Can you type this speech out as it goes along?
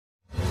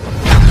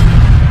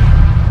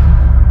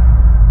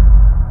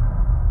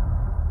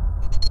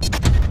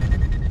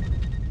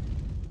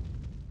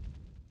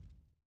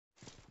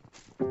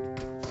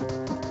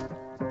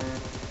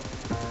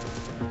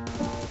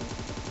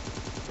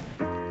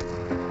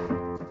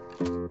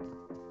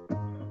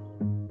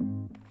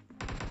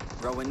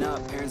Growing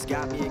up, parents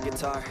got me a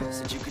guitar.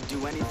 Said you could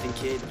do anything,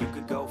 kid, you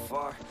could go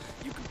far.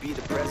 You could be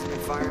the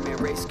president, fireman,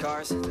 race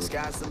cars. The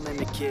sky's the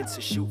limit, kid,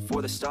 so shoot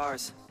for the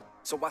stars.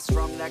 So I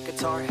strummed that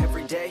guitar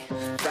every day.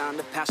 Found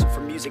a passion for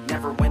music,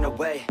 never went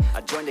away.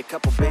 I joined a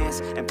couple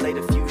bands and played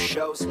a few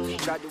shows.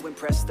 Tried to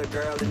impress the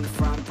girl in the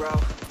front row.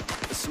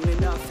 But soon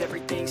enough,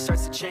 everything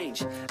starts to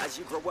change. As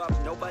you grow up,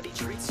 nobody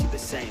treats you the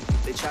same.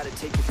 They try to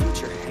take your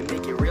future and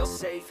make it real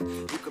safe.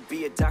 You could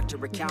be a doctor,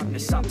 accountant, or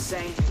something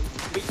sane.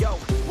 But yo,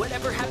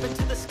 whatever happened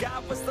to the sky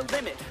was the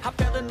limit. I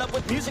fell in love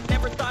with music,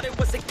 never thought it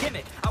was a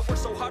gimmick. I worked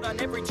so hard on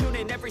every tune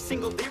and every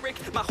single lyric.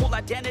 My whole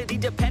identity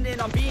depended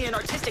on being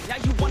artistic. Now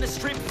you wanna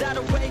strip that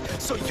away,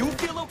 so you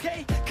feel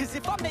okay? Cause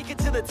if I make it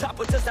to the top,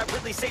 what does that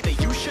really say?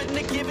 That you shouldn't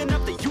have given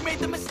up, that you made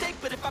the mistake?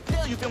 But if I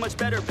fail, you feel much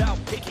better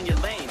about picking your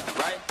lane,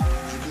 right?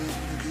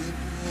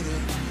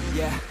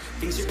 Yeah,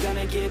 things are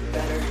gonna get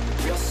better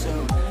real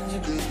soon.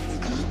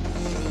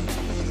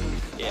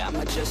 Yeah,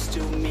 I'ma just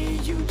do me,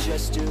 you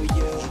just do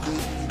you.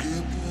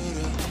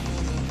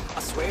 I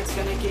swear it's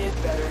gonna get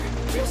better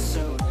real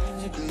soon.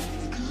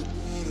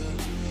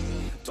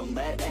 Don't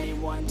let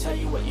anyone tell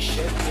you what you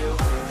should do.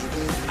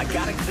 I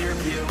got a clear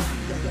view,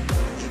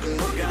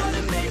 we're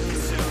gonna make it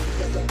soon.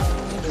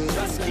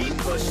 Just keep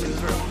pushing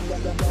through.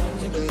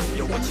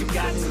 You're what you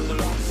got to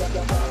lose.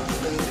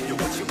 You're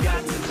what you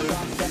got to lose.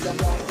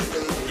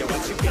 You're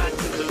what you got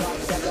to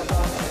lose.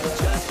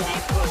 Just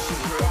keep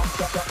pushing through.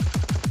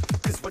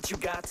 Cause what you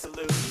got to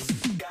lose.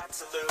 Got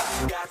to lose.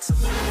 Got to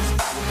lose.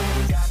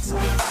 Got to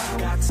lose.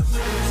 Got to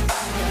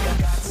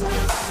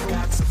lose.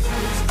 Got to lose.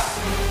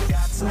 Got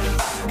to lose. Got to lose.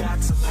 Got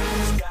to lose. Got to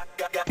lose. Got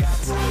to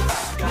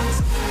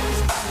lose.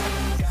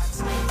 Got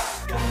to lose.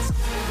 Got to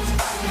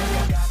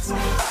lose. Got to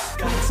lose.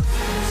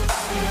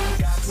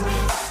 Got to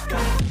lose.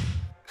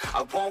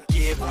 I won't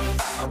give up,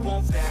 I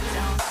won't back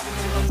down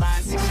until the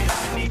line sinks in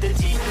underneath the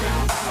deep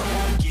ground. I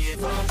won't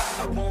give up,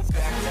 I won't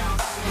back down.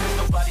 There's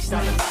nobody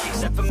stopping me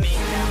except for me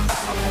now.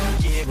 I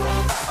won't give up,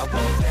 I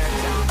won't back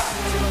down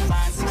until the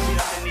line sinks in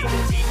underneath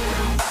the deep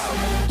ground. I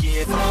won't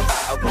give up,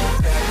 I won't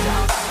back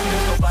down.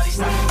 There's nobody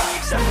stopping me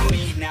except for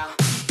me now.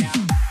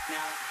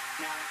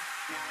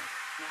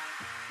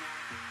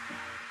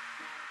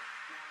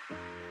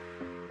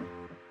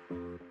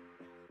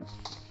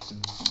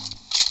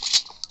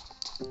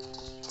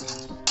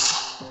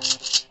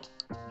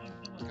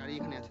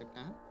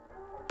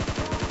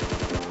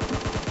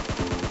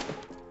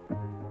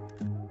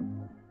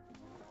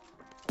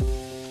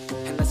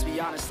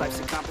 Honest, life's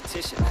a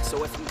competition,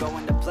 so if I'm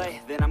going to play,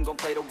 then I'm gonna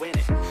play to win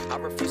it. I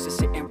refuse to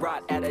sit and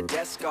rot at a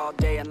desk all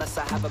day unless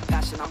I have a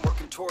passion I'm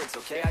working towards,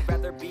 okay? I'd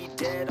rather be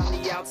dead on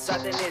the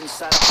outside than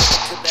inside. I put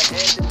it to the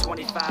head than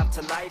 25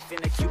 to life in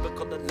a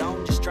cubicle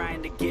alone, just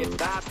trying to get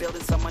by,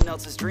 building someone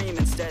else's dream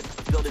instead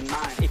of building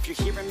mine. If you're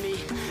hearing me,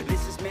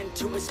 this is meant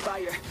to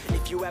inspire.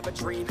 If you have a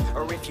dream,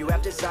 or if you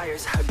have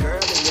desires, a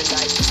girl in your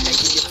life is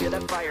making you feel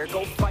that fire.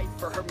 Go fight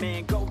for her,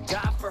 man, go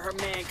die for her,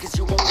 man, cause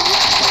you only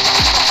have one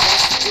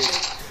chance to do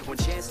it. One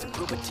chance to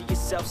prove it to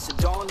yourself, so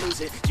don't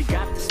lose it. You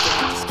got this thing,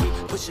 just keep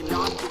pushing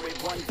on through it.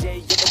 One day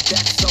you're the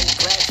best, so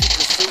glad you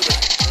pursued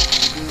it.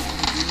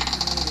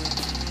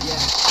 Yeah,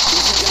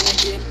 things are gonna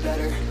get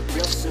better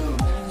real soon.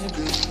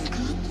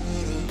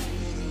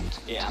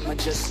 Yeah, I'ma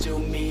just do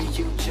me,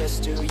 you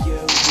just do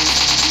you.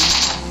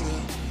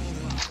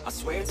 I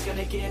swear it's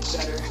gonna get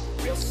better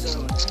real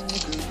soon.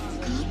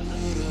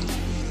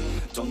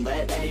 Don't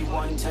let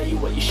anyone tell you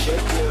what you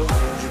should do.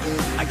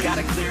 I got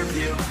a clear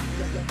view,